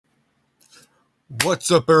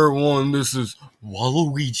What's up, everyone? This is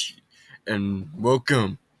Waluigi, and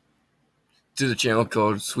welcome to the channel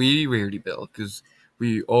called Sweetie Rarity Belle, because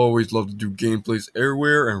we always love to do gameplays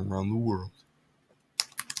everywhere and around the world.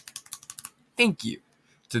 Thank you.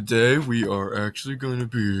 Today we are actually going to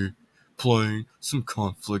be playing some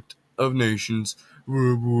Conflict of Nations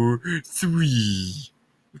World War III,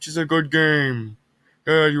 which is a good game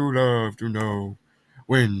that you love to know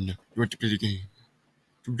when you want to play the game.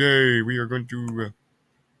 Today we are going to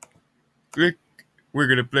click. We're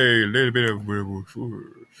gonna play a little bit of World War IV,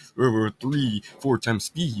 World War III, 4x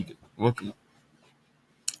speed. Welcome.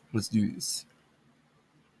 Let's do this.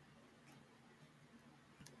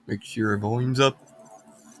 Make sure our volume's up.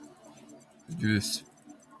 Let's do this.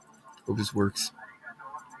 Hope this works.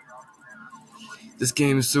 This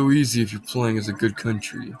game is so easy if you're playing as a good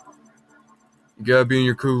country. You gotta be in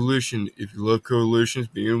your coalition. If you love coalitions,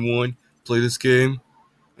 be in one, play this game,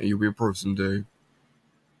 and you'll be a pro someday.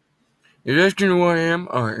 You're asking who I am?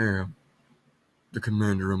 I am the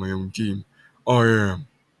commander of my own team. I am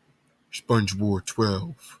SpongeBob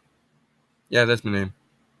 12. Yeah, that's my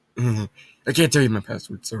name. I can't tell you my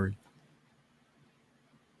password, sorry.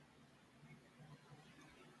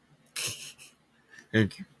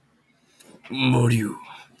 Thank you. Mario.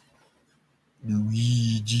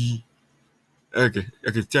 Luigi. Okay,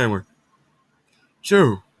 timer.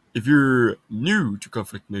 So, if you're new to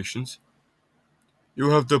Conflict Nations,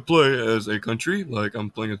 you'll have to play as a country, like I'm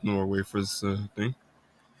playing as Norway for this thing.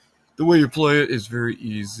 The way you play it is very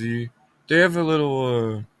easy. They have a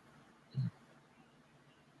little,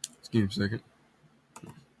 excuse me a second.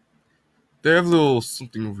 They have a little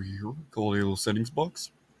something over here called a little settings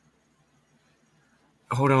box.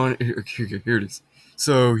 Hold on, okay, here it is.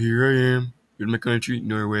 So, here I am, here's my country,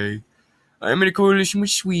 Norway. I'm in a coalition with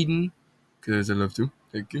Sweden, because I love to,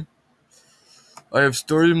 thank you. I have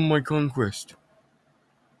started my conquest.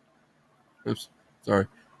 Oops, sorry,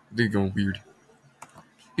 they're going weird.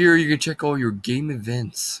 Here you can check all your game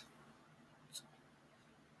events.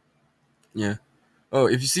 Yeah. Oh,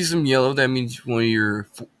 if you see some yellow, that means one of your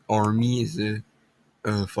army is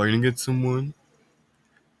fighting against someone.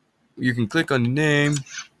 You can click on the name,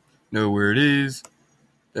 know where it is.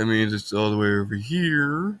 That means it's all the way over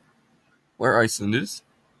here, where Iceland is.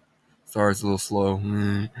 Sorry, it's a little slow.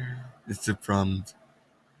 It's a problem.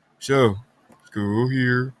 So, let's go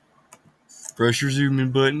here. Press your zoom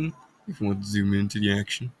in button if you want to zoom into the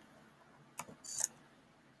action.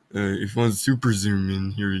 If you want to super zoom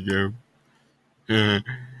in, here you go.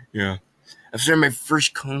 Yeah. I've started my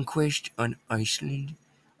first conquest on Iceland.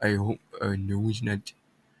 I hope no one's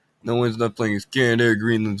not playing as Canada or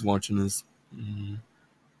Greenland's watching this.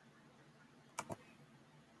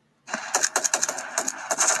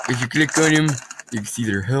 If you click on him, you can see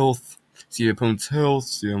their health, see the opponent's health,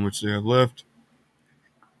 see how much they have left.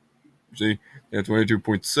 See, they have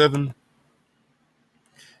 22.7.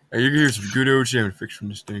 And you can hear some good old sound effects from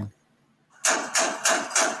this thing.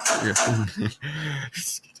 Yeah.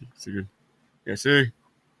 So good. Yeah, see?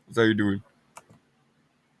 That's how you doing.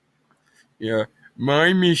 Yeah.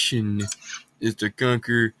 My mission is to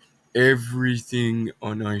conquer everything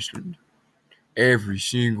on Iceland. Every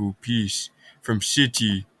single piece, from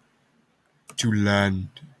city to land.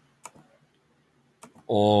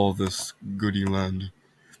 All this goody land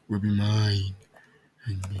will be mine.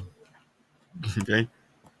 Okay?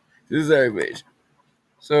 This is how it is.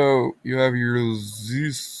 So, you have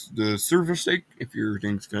the server stake. If your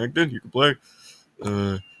thing's connected, you can play.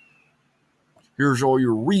 Here's all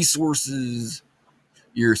your resources,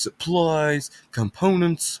 your supplies,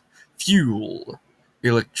 components, fuel,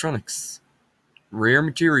 electronics, rare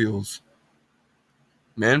materials,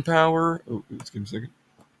 manpower. Oh, let's give me a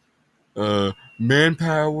second.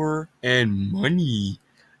 Manpower and money.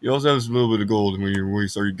 You also have a little bit of gold when you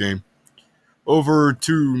start your game. Over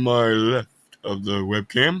to my left of the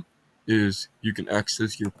webcam is you can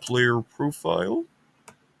access your player profile.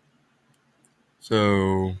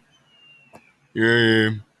 So, yeah.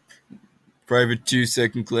 Private 2,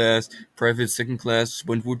 second class. Private second class,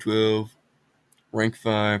 1/12. Rank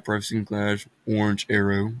 5, private second class, orange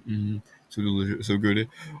arrow. So delicious, so good.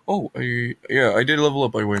 Oh, I did level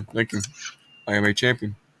up, by the way. Thank you. I am a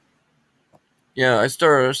champion. Yeah, I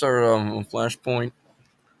started on Flashpoint.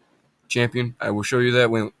 Champion. I will show you that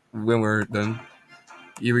when we're done.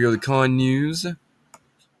 Here we go, the con news.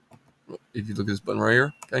 If you look at this button right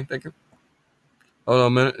here. Okay, thank you. Hold on a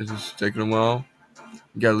minute, it's just taking a while.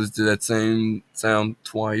 You gotta listen to that same sound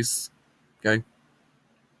twice. Okay.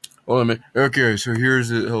 Hold on a minute. Okay, so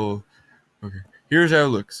here's it. Oh, okay. Here's how it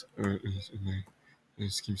looks. Just give me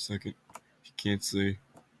a second. If you can't see.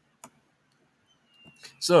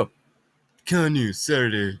 So, Con News,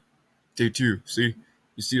 Saturday, day 2. See?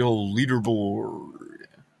 You see the whole leaderboard.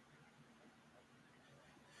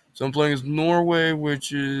 So I'm playing as Norway,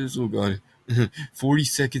 which is, oh god,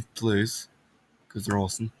 42nd place, because they're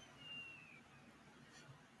awesome.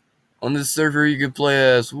 On this server, you can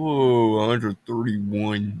play as,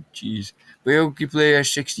 131, jeez. But you can play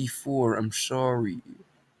as 64, I'm sorry.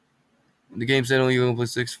 The game said only you can play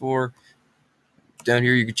 64. Down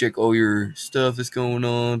here, you can check all your stuff that's going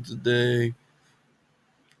on today.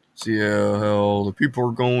 See how the people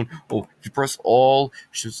are going. Oh, if you press all, it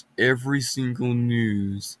shows every single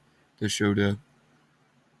news that showed up.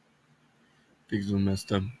 Things are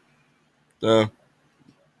messed up. So, if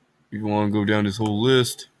you want to go down this whole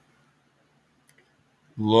list,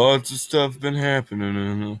 lots of stuff been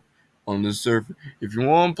happening on this server. If you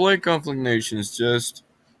want to play Conflict Nations,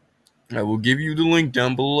 I will give you the link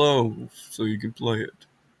down below so you can play it.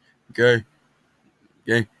 Okay?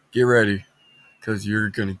 Okay? Get ready, because you're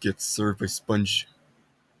going to get served by Sponge.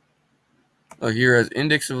 Here as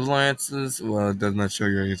Index of Alliances, well, it does not show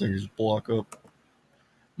you anything, just block up.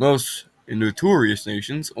 Most notorious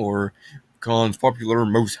nations, or Khan's popular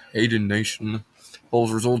most hated nation,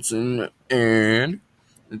 polls results in, and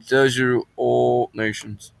it tells you all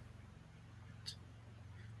nations.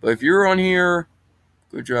 But if you're on here,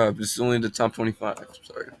 good job. This is only the top 25.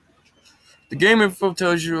 Sorry. The game info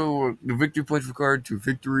tells you the victory points required to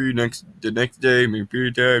victory the next day, maybe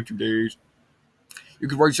period of time, 2 days. You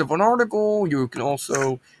can write yourself an article. You can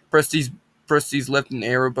also press these left and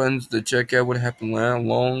arrow buttons to check out what happened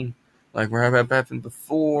long, like what happened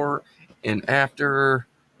before and after.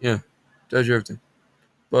 Yeah, tells you everything.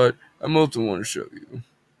 But I mostly want to show you.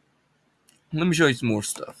 Let me show you some more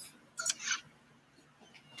stuff.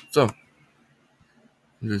 So,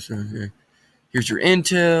 here's your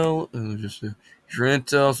intel. Here's your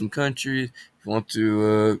intel. Some countries. If you want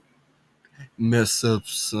to mess up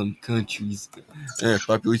some countries,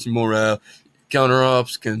 population morale, counter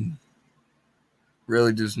ops can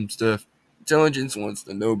really do some stuff. Intelligence wants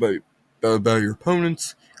to know about your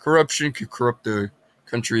opponents. Corruption could corrupt the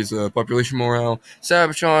country's population morale.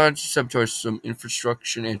 Sabotage some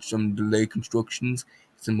infrastructure and some delay constructions.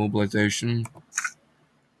 Some mobilization.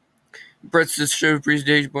 Press this show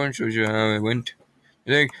presentation button shows you how it went.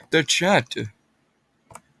 The chat.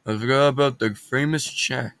 I forgot about the famous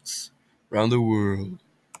chats around the world.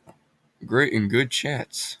 Great and good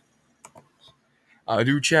chats. I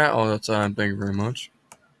do chat all the time, thank you very much.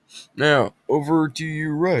 Now, over to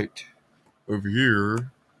your right. Over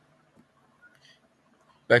here.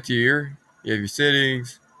 Back to here. You have your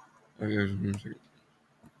settings. You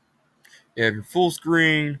have your full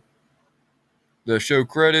screen. The show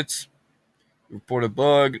credits. Report a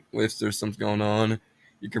bug if there's something going on.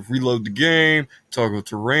 You can reload the game. Toggle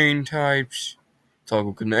terrain types.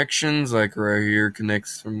 Toggle connections, like right here,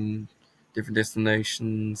 connects from different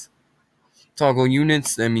destinations. Toggle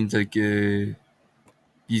units, that means like these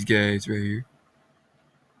guys right here.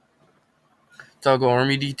 Toggle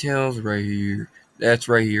army details right here. That's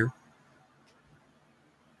right here.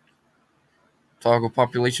 Toggle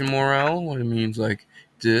population morale, what it means like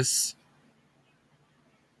this.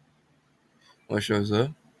 What shows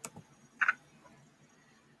up?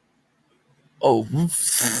 Oh,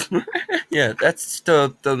 yeah, that's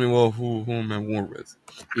stuff tells me well who I'm at war with.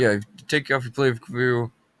 Yeah, if you take off your play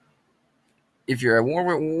view, if you're at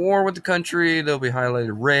war with the country, they'll be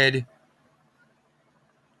highlighted red.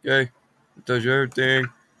 Okay, it tells you everything.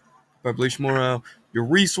 Population morale. Your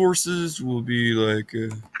resources will be like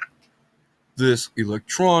this: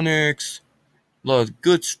 electronics, a lot of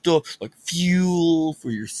good stuff like fuel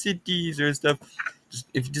for your cities and stuff.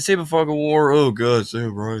 If you disable fog of war, oh god, say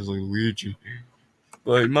rise like Luigi.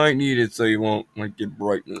 But you might need it so you won't get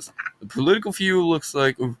brightness. The political fuel looks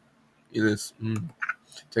like this.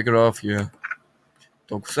 Take it off, yeah.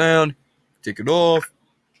 Toggle sound. Take it off.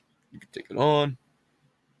 You can take it on.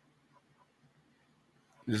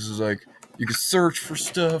 This is like you can search for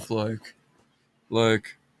stuff like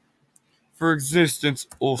for existence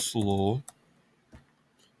Oslo.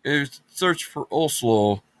 If you search for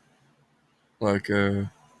Oslo, like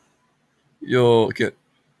you'll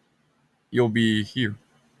be here.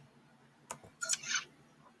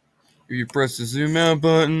 If you press the zoom out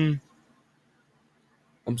button,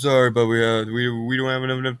 I'm sorry, but we don't have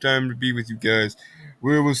enough time to be with you guys.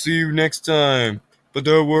 We will see you next time, but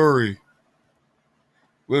don't worry.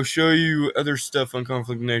 We'll show you other stuff on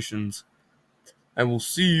Conflict Nations. I will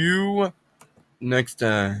see you next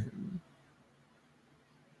time.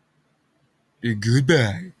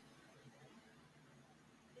 Goodbye.